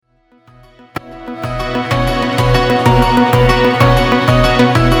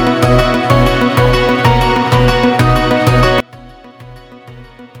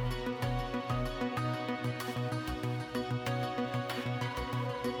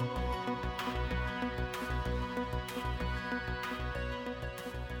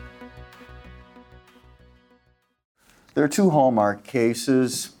There are two hallmark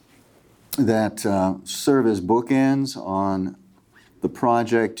cases that serve as bookends on the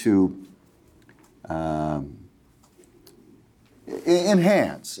project to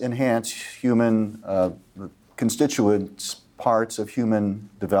enhance human constituent parts of human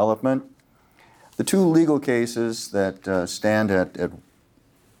development. The two legal cases that stand at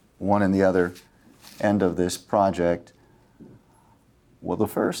one and the other end of this project, well, the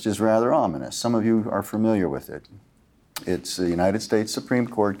first is rather ominous. Some of you are familiar with it. It's a United States Supreme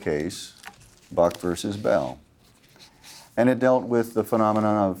Court case, Buck versus Bell. And it dealt with the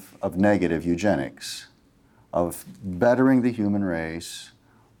phenomenon of negative eugenics, of bettering the human race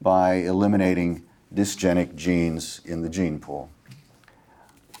by eliminating dysgenic genes in the gene pool.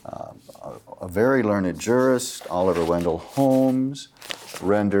 A very learned jurist, Oliver Wendell Holmes,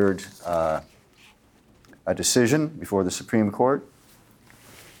 rendered a decision before the Supreme Court.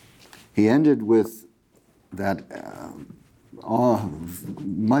 He ended with that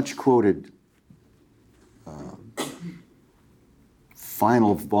much quoted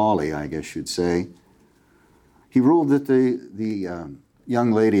final volley, I guess you'd say. He ruled that the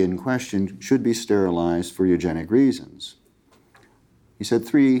young lady in question should be sterilized for eugenic reasons. He said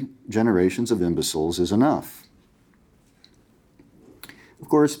 3 generations of imbeciles is enough. Of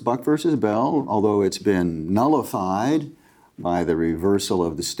course, Buck versus Bell, although it's been nullified by the reversal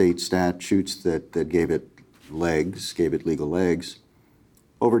of the state statutes that gave it legal legs,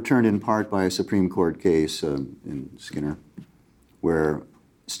 overturned in part by a Supreme Court case in Skinner, where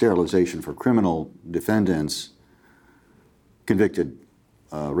sterilization for criminal defendants, convicted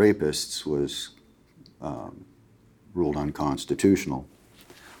rapists, was ruled unconstitutional.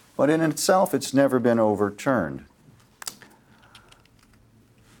 But in itself, it's never been overturned.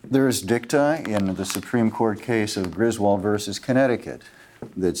 There is dicta in the Supreme Court case of Griswold versus Connecticut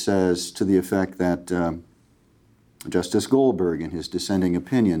that says to the effect that Justice Goldberg, in his dissenting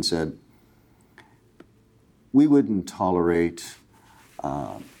opinion, said, we wouldn't tolerate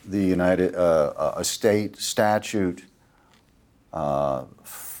a state statute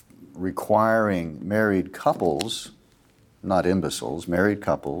requiring married couples, not imbeciles, married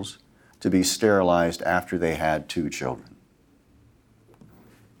couples, to be sterilized after they had 2 children,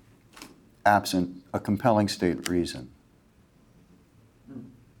 absent a compelling state reason.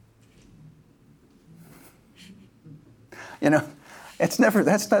 You know,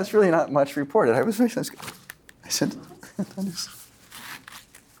 that's really not much reported. I said,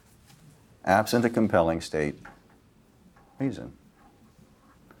 absent a compelling state reason.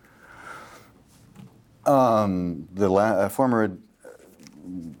 The former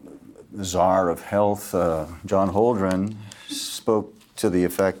czar of health, John Holdren, spoke to the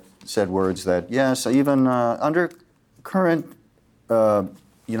effect, said words that, yes, even under current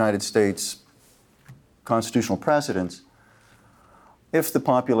United States constitutional precedents, if the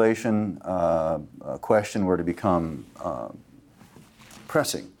population question were to become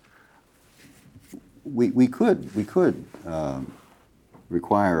pressing, we could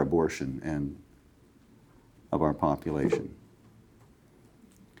require abortion of our population.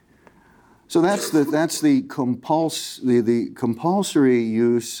 So that's the compulsory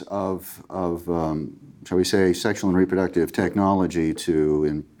use of shall we say, sexual and reproductive technology to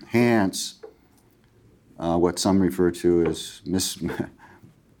enhance what some refer to as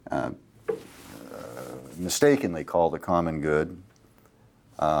mistakenly called the common good,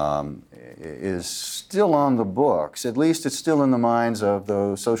 is still on the books. At least it's still in the minds of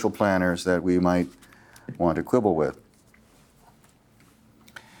those social planners that we might want to quibble with.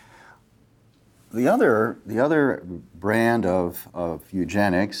 The other brand of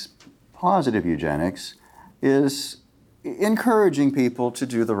eugenics, positive eugenics, is encouraging people to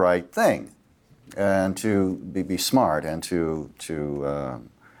do the right thing and to be smart and to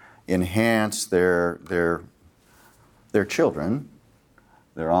enhance their children,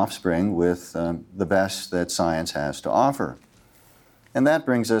 their offspring, with the best that science has to offer. And that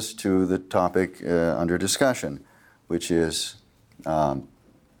brings us to the topic under discussion, which is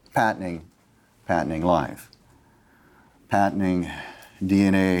patenting life, patenting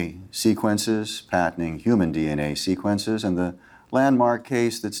DNA sequences, patenting human DNA sequences. And the landmark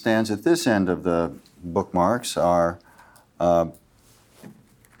case that stands at this end of the bookmarks are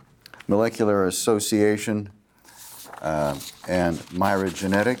molecular association and myrid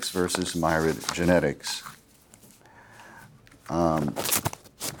genetics versus myrid genetics.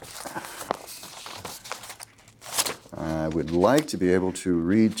 I would like to be able to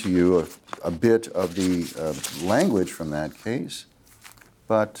read to you a bit of the language from that case,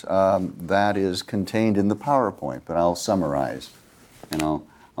 but that is contained in the PowerPoint, but I'll summarize and I'll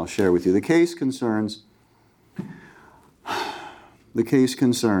share with you. The case concerns The case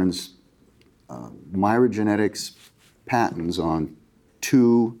concerns Myra Genetics patents on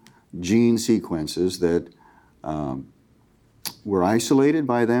 2 gene sequences that were isolated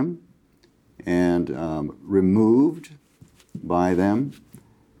by them and removed by them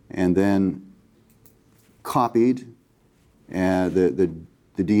and then copied, and the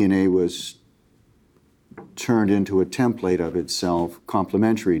DNA was turned into a template of itself,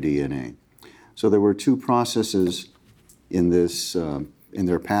 complementary DNA. So there were 2 processes in this in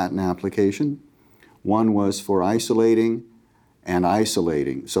their patent application. One was for isolating and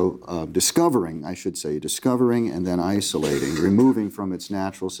isolating, so discovering, I should say, discovering and then isolating, removing from its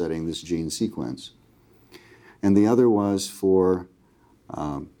natural setting this gene sequence. And the other was for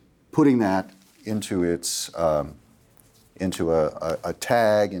putting that into its into a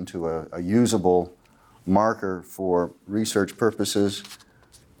tag, into a usable marker for research purposes,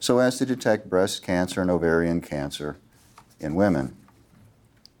 so as to detect breast cancer and ovarian cancer in women.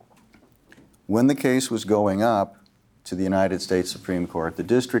 When the case was going up to the United States Supreme Court, the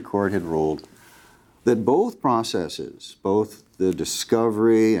district court had ruled that both processes, both the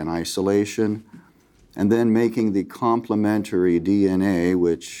discovery and isolation, and then making the complementary DNA,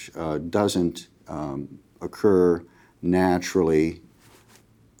 which doesn't occur naturally,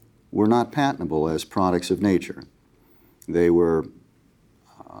 were not patentable as products of nature. They were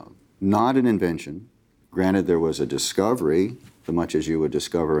not an invention. Granted, there was a discovery, so much as you would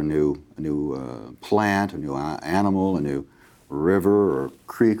discover a new plant, a new animal, a new river or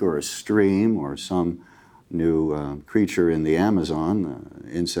creek or a stream or some new creature in the Amazon,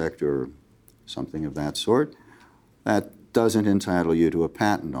 insect or something of that sort. That doesn't entitle you to a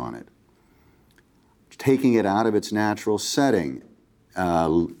patent on it. Taking it out of its natural setting,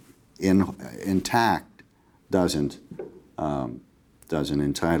 intact, doesn't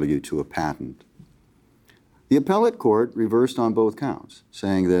entitle you to a patent. The appellate court reversed on both counts,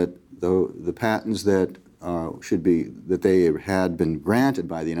 saying that the patents that they had been granted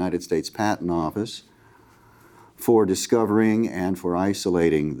by the United States Patent Office for discovering and for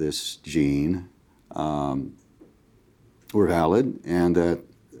isolating this gene were valid, and that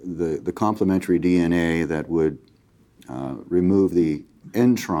the complementary DNA that would remove the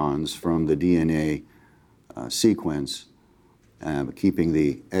introns from the DNA sequence, keeping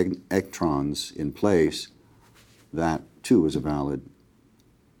the ectrons in place, that too was a valid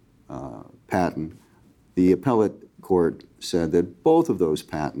patent. The appellate court said that both of those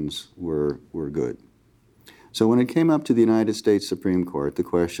patents were good. So when it came up to the United States Supreme Court, the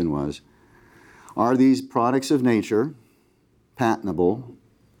question was, are these products of nature patentable,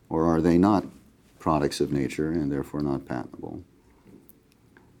 or are they not products of nature and therefore not patentable?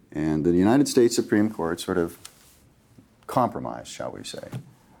 And the United States Supreme Court sort of compromised, shall we say.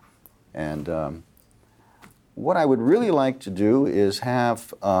 And what I would really like to do is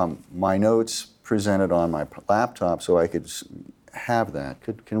have my notes presented on my laptop so I could have that.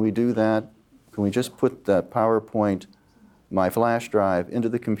 Can we do that? Can we just put that PowerPoint, my flash drive, into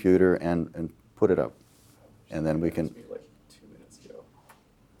the computer and put it up? And then we can... Like 2 minutes ago.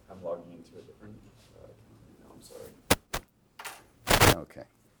 I'm logging into a different no, I'm sorry. Okay.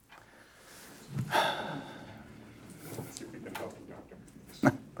 See if we can help you, Doctor.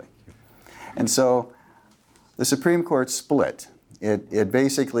 Thank you. And so the Supreme Court split. It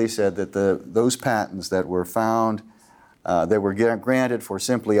basically said that those patents that were found, that were granted for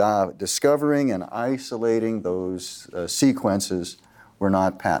simply discovering and isolating those sequences were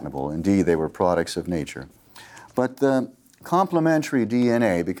not patentable. Indeed, they were products of nature. But the complementary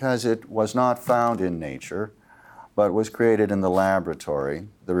DNA, because it was not found in nature, but was created in the laboratory,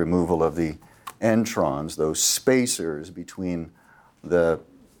 the removal of the introns, those spacers between the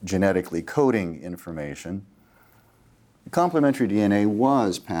genetically coding information, complementary DNA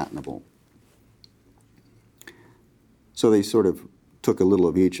was patentable. So they sort of took a little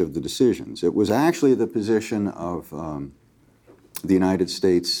of each of the decisions. It was actually the position of the United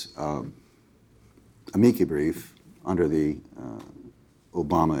States amici brief under the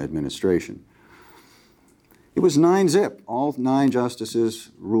Obama administration. It was 9-zip. All 9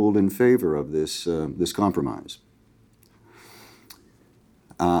 justices ruled in favor of this compromise.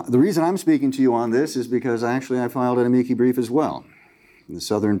 The reason I'm speaking to you on this is because actually I filed an amici brief as well. The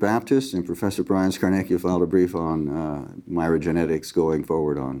Southern Baptist and Professor Brian Scarnecchia filed a brief on Myra Genetics going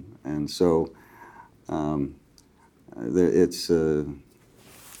forward on. And so it's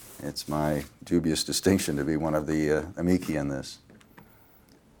my dubious distinction to be one of the amici in this.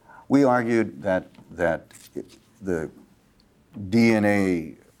 We argued that the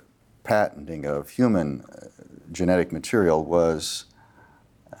DNA patenting of human genetic material was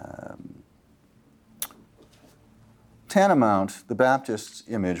tantamount, the Baptist's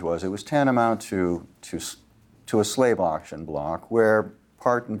image was, it was tantamount to a slave auction block where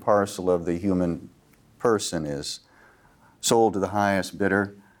part and parcel of the human person is sold to the highest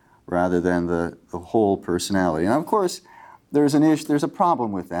bidder rather than the whole personality. Now, of course, there's a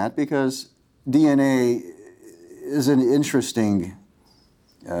problem with that because DNA is an interesting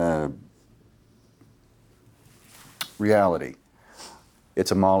reality.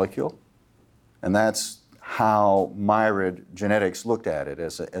 It's a molecule, and that's how myrid genetics looked at it,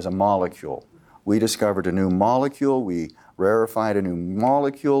 as a molecule. We discovered a new molecule, we rarefied a new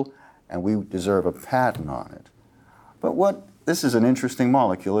molecule, and we deserve a patent on it. But this is an interesting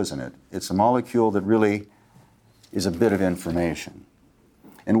molecule, isn't it? It's a molecule that really is a bit of information.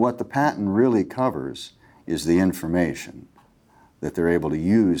 And what the patent really covers is the information that they're able to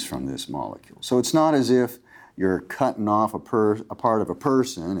use from this molecule. So it's not as if you're cutting off a part of a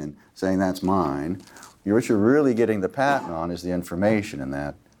person and saying that's mine. What you're really getting the patent on is the information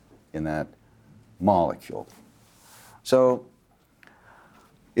in that molecule. So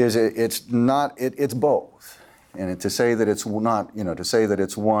it's both. And to say that it's not, to say that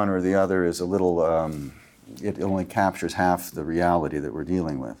it's one or the other is a little, it only captures half the reality that we're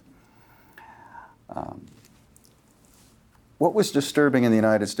dealing with. What was disturbing in the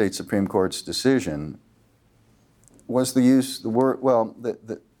United States Supreme Court's decision was the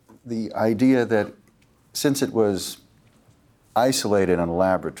idea that since it was isolated in a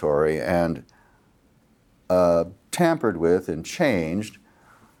laboratory and tampered with and changed,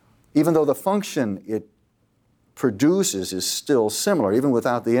 even though the function it produces is still similar, even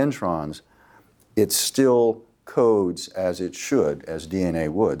without the introns, it still codes as it should, as DNA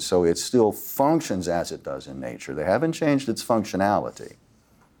would. So it still functions as it does in nature. They haven't changed its functionality.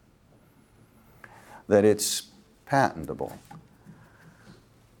 That it's patentable.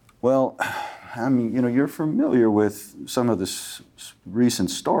 Well, I mean, you're familiar with some of the recent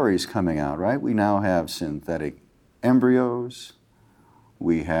stories coming out, right? We now have synthetic embryos.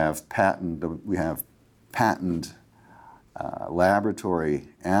 We have patent laboratory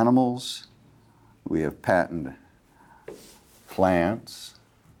animals. We have patent plants.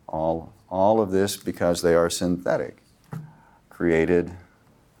 All of this because they are synthetic, created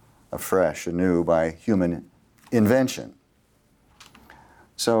afresh, anew by human invention.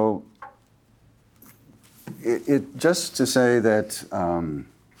 So it just to say that,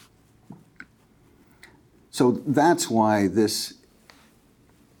 so that's why this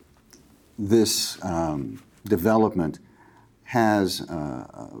development has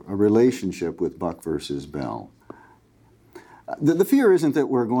a relationship with Buck versus Bell. The fear isn't that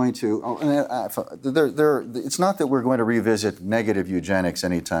we're going to, it's not that we're going to revisit negative eugenics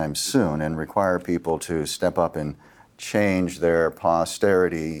anytime soon and require people to step up and change their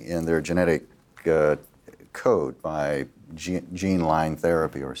posterity in their genetic code by gene line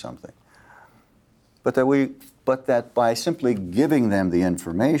therapy or something. But that by simply giving them the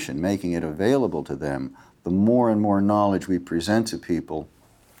information, making it available to them, the more and more knowledge we present to people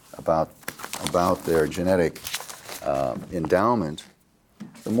about their genetic endowment,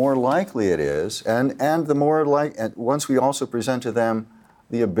 the more likely it is, and the more and once we also present to them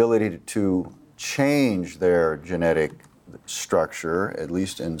the ability to change their genetic structure, at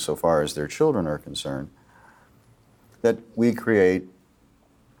least insofar as their children are concerned, that we create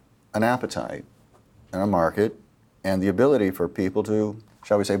an appetite and a market and the ability for people to,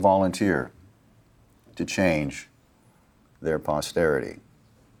 shall we say, volunteer to change their posterity.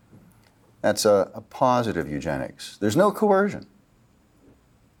 That's a positive eugenics. There's no coercion.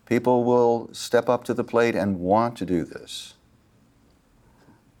 People will step up to the plate and want to do this.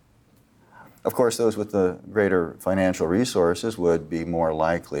 Of course, those with the greater financial resources would be more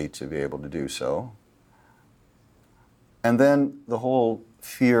likely to be able to do so. And then the whole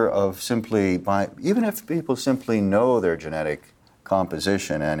fear of even if people simply know their genetic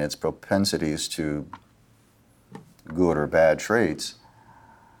composition and its propensities to good or bad traits,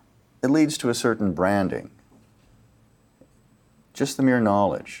 it leads to a certain branding. Just the mere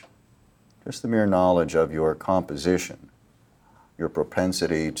knowledge of your composition, your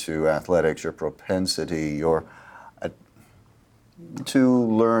propensity to athletics, your propensity to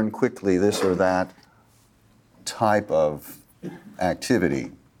learn quickly this or that type of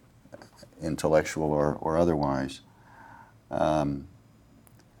activity, intellectual or otherwise,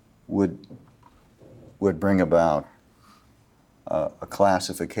 would bring about a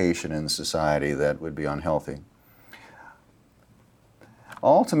classification in society that would be unhealthy.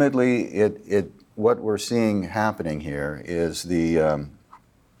 Ultimately, what we're seeing happening here is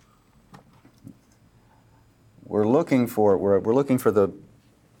we're looking for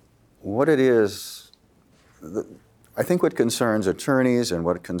what it is. I think what concerns attorneys and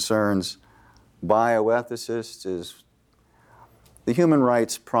what concerns bioethicists is the human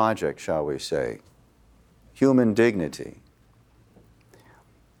rights project, shall we say, human dignity.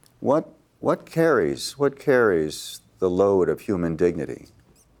 What carries the load of human dignity?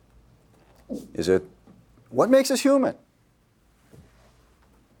 Is it what makes us human?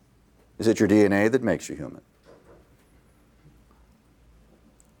 Is it your DNA that makes you human?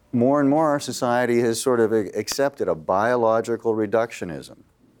 More and more our society has sort of accepted a biological reductionism.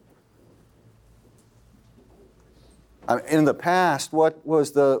 In the past, what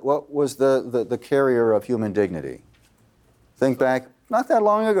was the carrier of human dignity? Think back, not that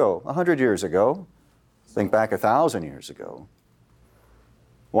long ago, 100 years ago. Think back 1,000 years ago.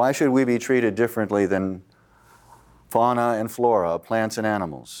 Why should we be treated differently than fauna and flora, plants and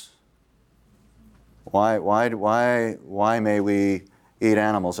animals? Why may we eat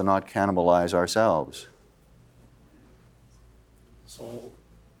animals and not cannibalize ourselves? Soul.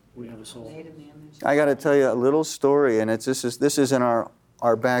 We have a soul. I got to tell you a little story, and this is in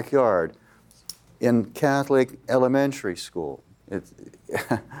our backyard, in Catholic elementary school.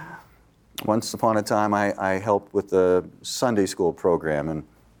 Once upon a time, I helped with the Sunday school program, and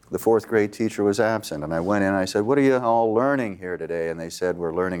the fourth grade teacher was absent, and I went in and I said, "What are you all learning here today?" And they said,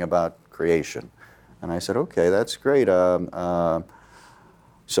 "We're learning about creation." And I said, "Okay, that's great."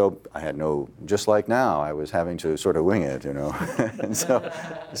 So I had just like now, I was having to sort of wing it, you know. And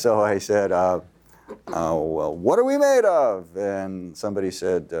so I said, "Well, what are we made of?" And somebody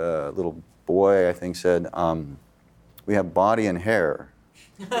said, a little boy, I think, said, "We have body and hair."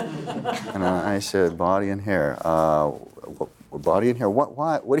 And I said, "Body and hair? Body and hair?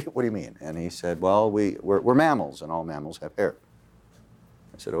 What do you mean?" And he said, "Well, we're mammals, and all mammals have hair."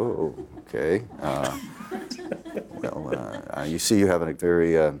 I said, "Oh, okay. You see, you have a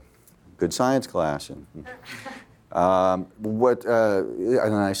very good science class." And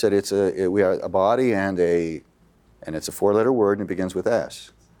and I said, we are a body and it's a four-letter word and it begins with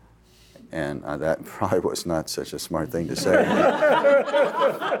S. And that probably was not such a smart thing to say.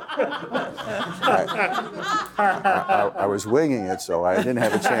 I was winging it, so I didn't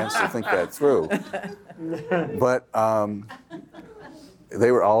have a chance to think that through. But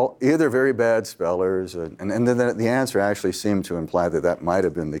they were all either very bad spellers, and then the answer actually seemed to imply that might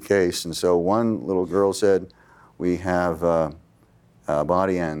have been the case. And so one little girl said, "We have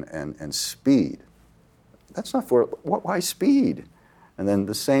body and speed." That's not for, why speed? And then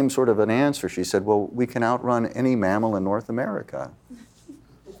the same sort of an answer, she said, "Well, we can outrun any mammal in North America."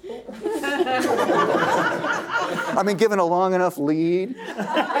 I mean, given a long enough lead.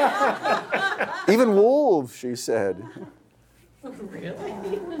 Even wolves, she said.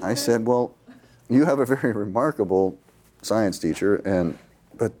 Really? I said, "Well, you have a very remarkable science teacher,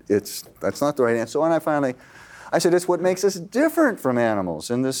 but that's not the right answer." So when I said, "It's what makes us different from animals."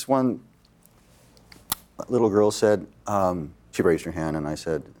 And this one little girl said, she raised her hand, and I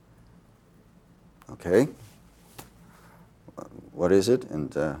said, "Okay, what is it?"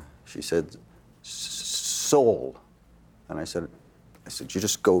 And she said, "Soul." And I said, "You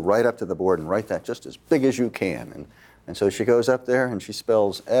just go right up to the board and write that just as big as you can." And so she goes up there and she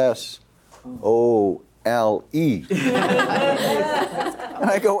spells SOLE. And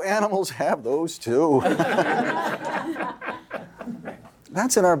I go, "Animals have those too."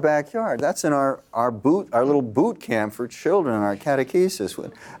 That's in our backyard. That's in our little boot camp for children, our catechesis.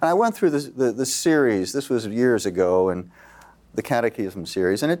 And I went through the series. This was years ago, and the catechism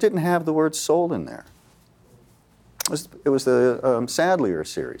series, and it didn't have the word soul in there. It was the Sadlier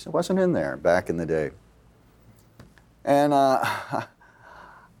series. It wasn't in there back in the day. And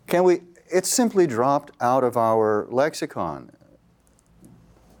it's simply dropped out of our lexicon.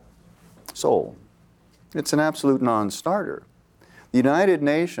 Soul. It's an absolute non-starter. The United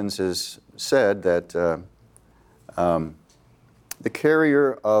Nations has said that the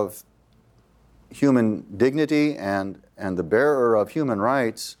carrier of human dignity and the bearer of human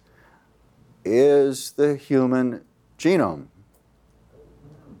rights is the human genome.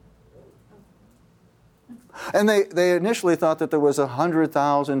 And they initially thought that there was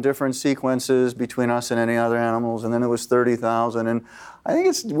 100,000 different sequences between us and any other animals, and then it was 30,000, and I think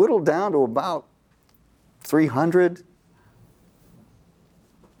it's whittled down to about 300.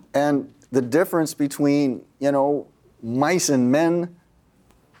 And the difference between, mice and men, there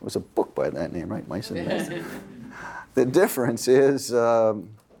was a book by that name, right? Mice and Men. The difference is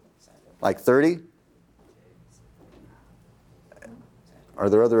like 30. Are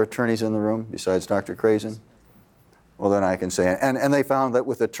there other attorneys in the room besides Dr. Crazen? Well, then I can say, and they found that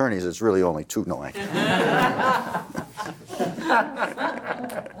with attorneys, it's really only 2. No, I can't.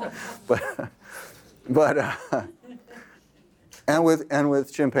 And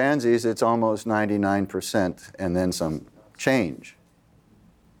with chimpanzees, it's almost 99% and then some change.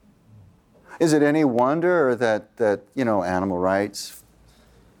 Is it any wonder that animal rights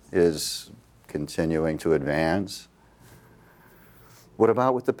is continuing to advance? What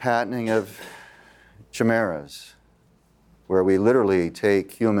about with the patenting of chimeras, where we literally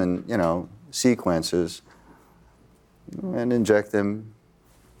take human, sequences and inject them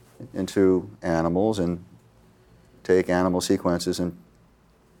into animals and take animal sequences? And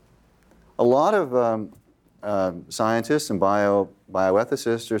a lot of scientists and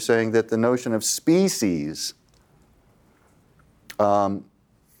bioethicists are saying that the notion of species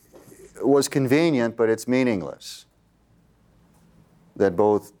was convenient, but it's meaningless. That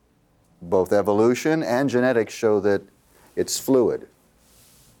both evolution and genetics show that it's fluid.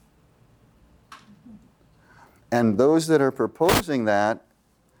 And those that are proposing that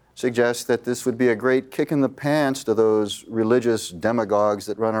suggest that this would be a great kick in the pants to those religious demagogues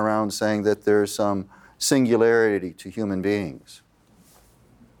that run around saying that there's some singularity to human beings.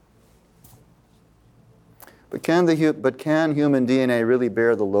 But can human DNA really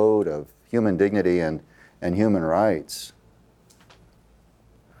bear the load of human dignity and human rights?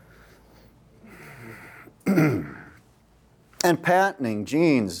 And patenting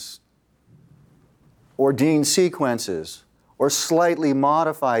genes or gene sequences or slightly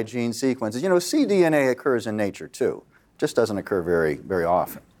modified gene sequences. cDNA occurs in nature too. It just doesn't occur very, very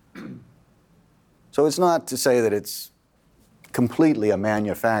often. So it's not to say that it's completely a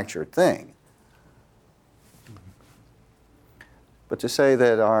manufactured thing. But to say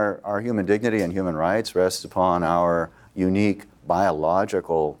that our human dignity and human rights rests upon our unique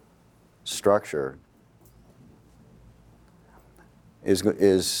biological structure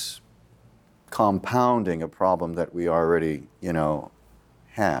is compounding a problem that we already,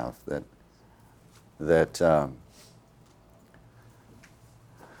 have.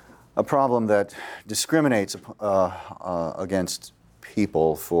 A problem that discriminates against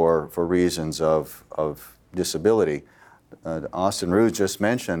people for reasons of disability. Austin Ruse just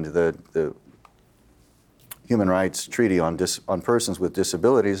mentioned the Human Rights Treaty on persons with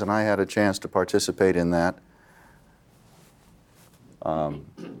disabilities, and I had a chance to participate in that.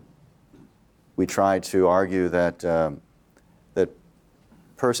 We tried to argue that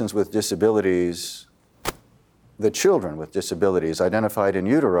persons with disabilities, the children with disabilities identified in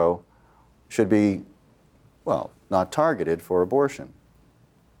utero, should be, not targeted for abortion,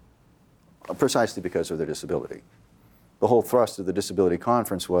 precisely because of their disability. The whole thrust of the Disability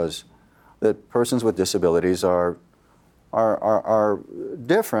Conference was that persons with disabilities are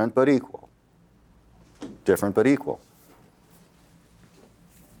different but equal. Different but equal.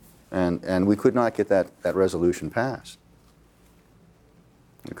 And we could not get that resolution passed.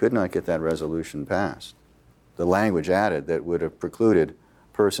 We could not get that resolution passed. The language added that would have precluded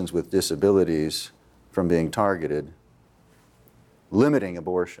persons with disabilities from being targeted, limiting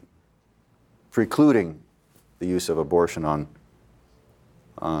abortion, precluding the use of abortion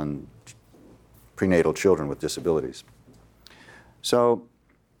on prenatal children with disabilities. So,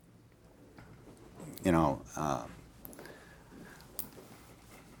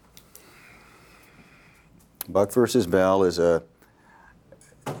 Buck versus Bell is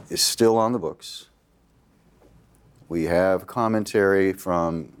still on the books. We have commentary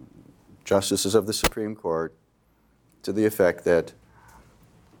from justices of the Supreme Court to the effect that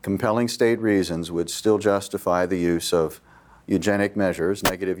compelling state reasons would still justify the use of eugenic measures,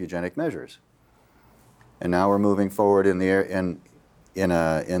 negative eugenic measures. And now we're moving forward in the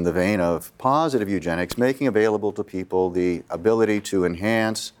vein of positive eugenics, making available to people the ability to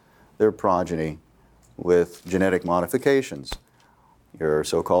enhance their progeny with genetic modifications. Your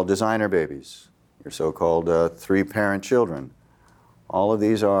so-called designer babies, your so-called three-parent children. All of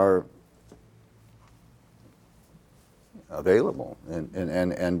these are available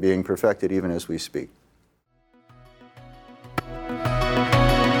and being perfected even as we speak.